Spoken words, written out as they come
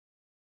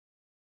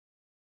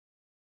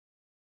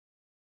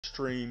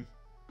stream.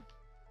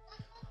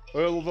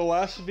 Well, the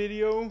last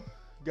video,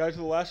 guys,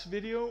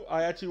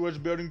 I actually was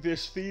building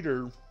this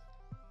feeder.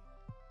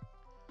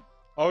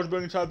 I was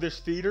building inside this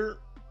feeder.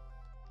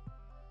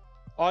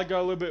 I got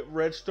a little bit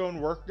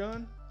redstone work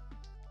done.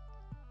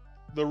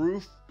 The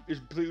roof is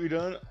completely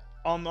done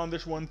on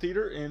this one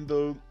feeder, and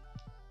the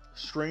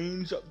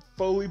screen's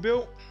fully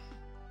built.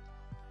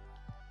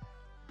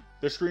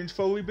 The screen's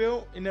fully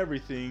built and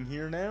everything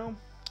here now.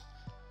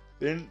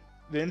 Then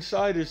the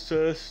inside is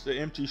just an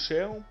empty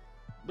shell,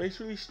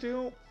 basically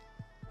still.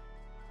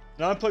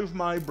 Now I play with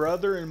my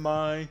brother and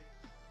my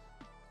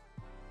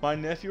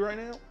nephew right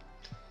now.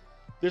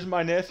 This is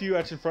my nephew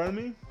that's in front of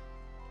me.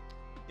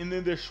 And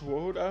then this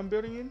world I'm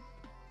building in.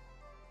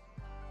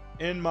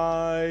 And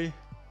my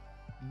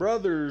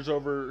brother's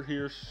over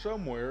here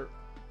somewhere.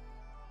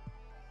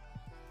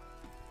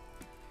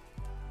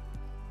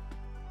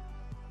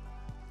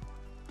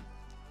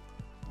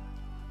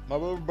 My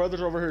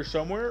brother's over here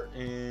somewhere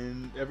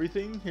and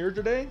everything here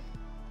today.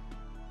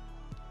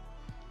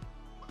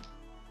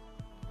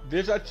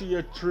 This is actually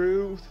a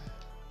truth.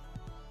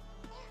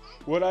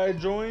 What I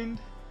joined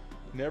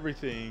and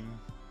everything.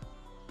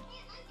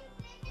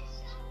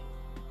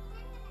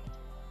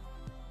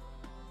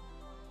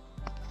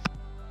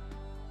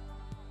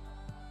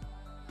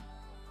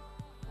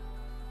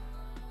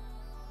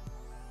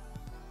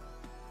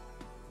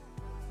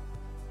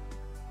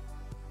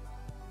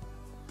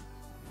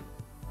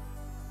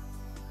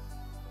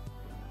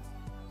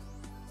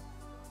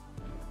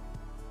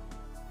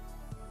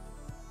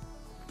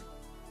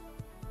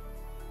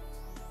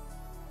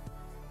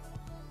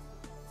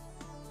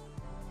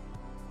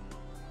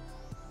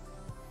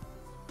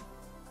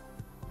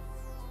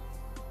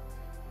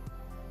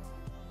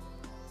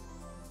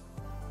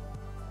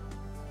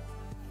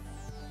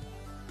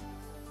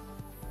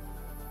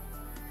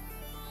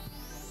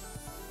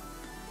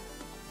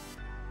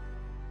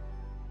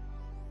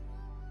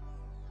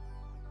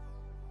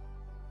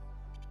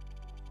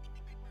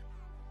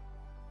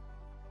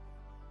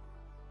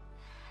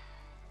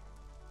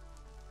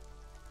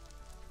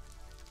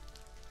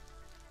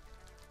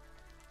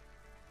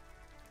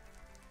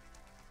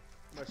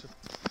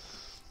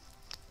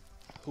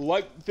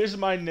 Like, this is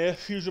my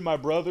nephew's and my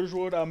brother's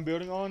wood I'm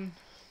building on.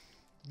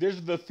 This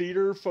is the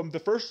theater from the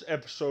first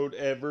episode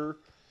ever.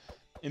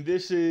 And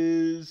this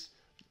is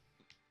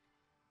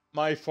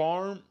my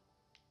farm.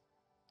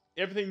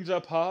 Everything's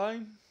up high.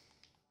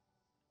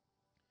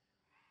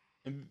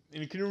 And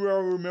can you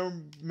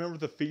remember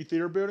the feed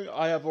theater building?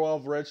 I have a lot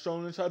of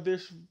redstone inside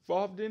this,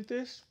 involved in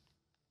this.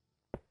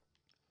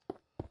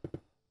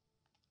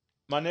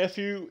 My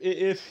nephew,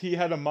 if he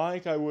had a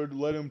mic, I would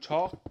let him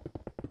talk.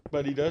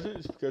 But he doesn't.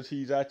 It's because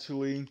he's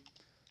actually...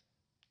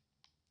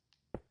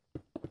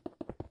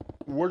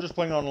 We're just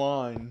playing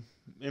online.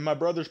 And my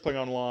brother's playing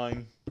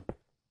online.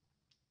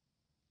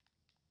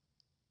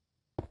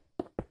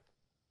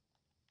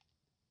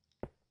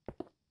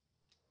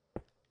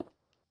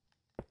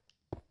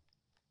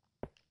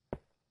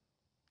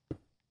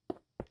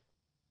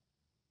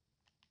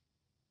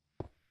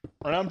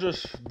 And I'm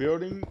just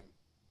building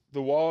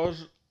the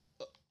walls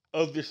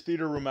of this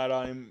theater room that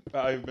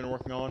I've been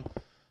working on.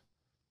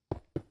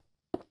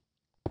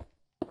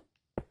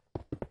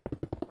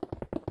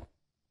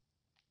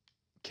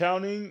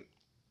 Counting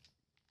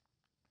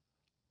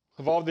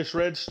of all this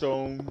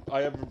redstone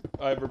I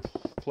ever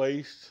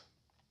placed.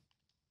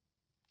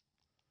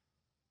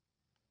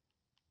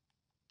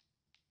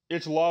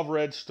 It's a lot of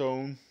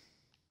redstone.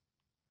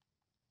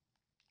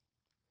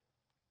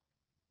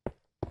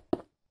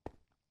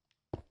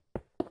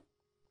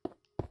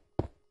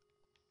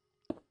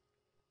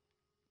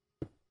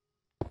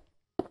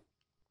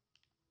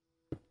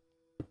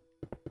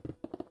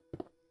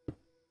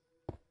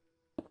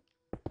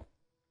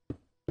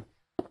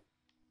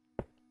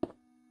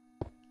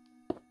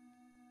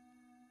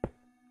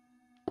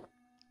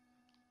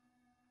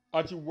 I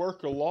actually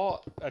work a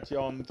lot actually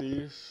on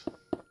these.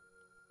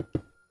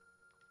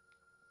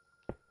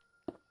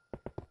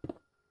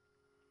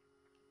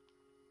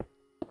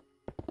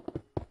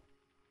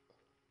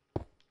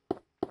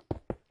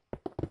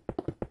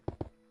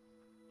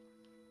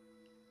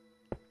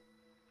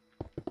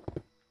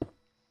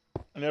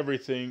 And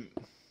everything.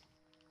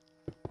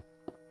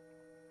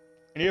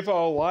 And if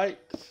I like,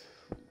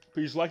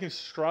 please like and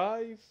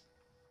subscribe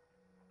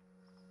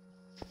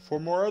for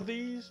more of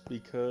these,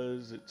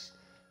 because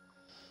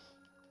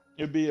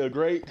it'd be a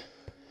great,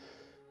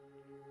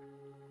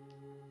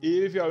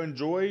 if y'all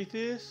enjoy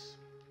this,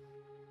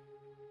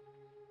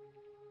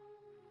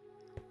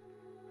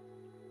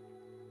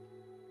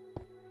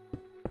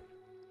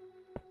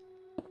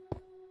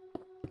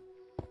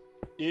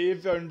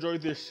 if y'all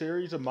enjoyed this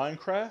series of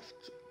Minecraft,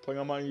 playing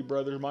on my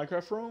brother's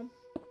Minecraft room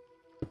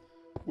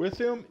with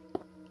him,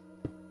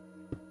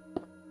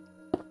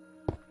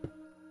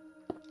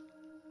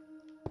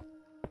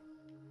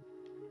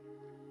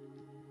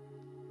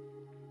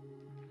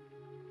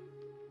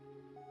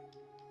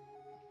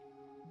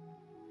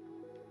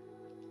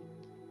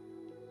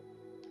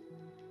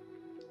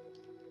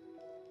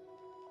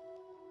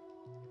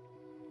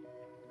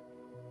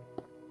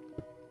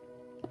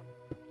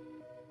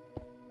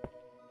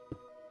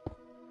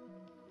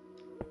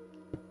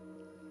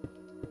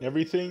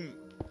 Everything.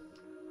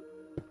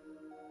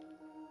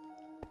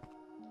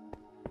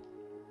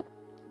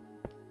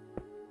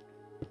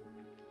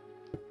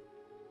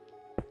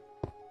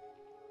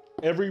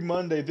 Every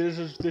Monday, this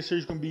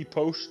is going to be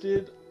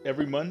posted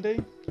every Monday.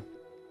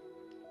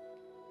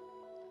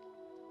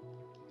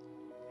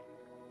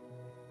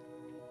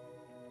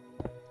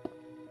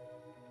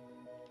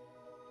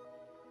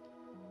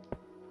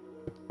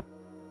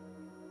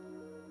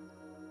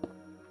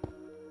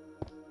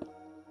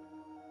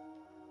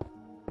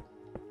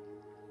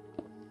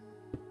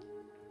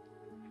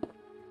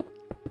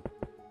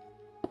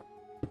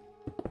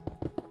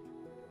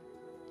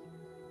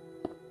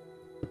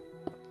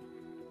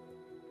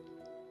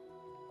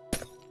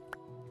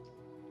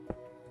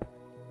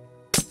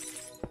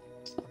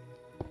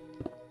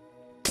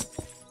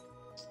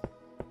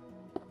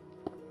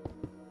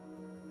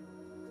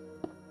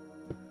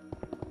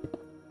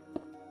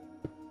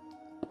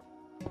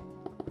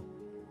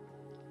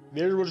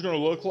 Here's what it's going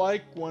to look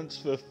like once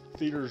the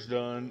theater's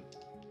done.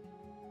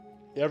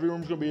 Every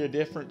room's going to be a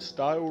different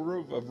style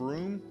of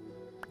room.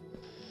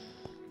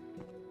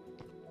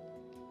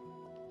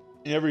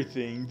 And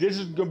everything. This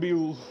is going to be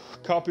a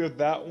copy of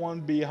that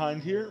one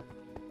behind here.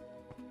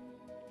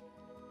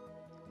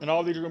 And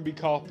all these are going to be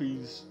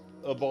copies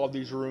of all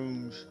these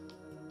rooms.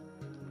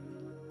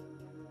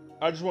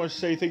 I just want to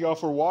say thank y'all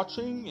for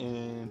watching.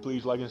 And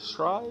please like and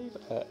subscribe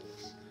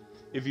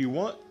if you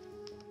want.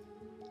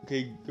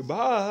 Okay,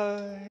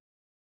 goodbye.